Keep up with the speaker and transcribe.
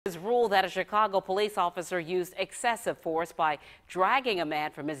was ruled that a Chicago police officer used excessive force by dragging a man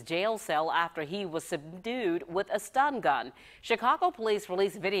from his jail cell after he was subdued with a stun gun. Chicago police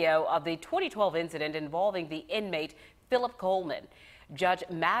released video of the 2012 incident involving the inmate Philip Coleman. Judge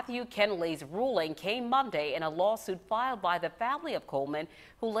Matthew Kenley's ruling came Monday in a lawsuit filed by the family of Coleman,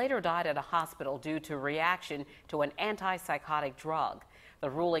 who later died at a hospital due to reaction to an antipsychotic drug. The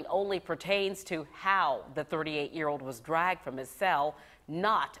ruling only pertains to how the 38-year-old was dragged from his cell,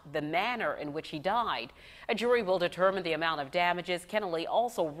 not the manner in which he died. A jury will determine the amount of damages. Kenley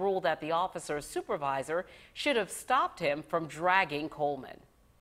also ruled that the officer's supervisor should have stopped him from dragging Coleman.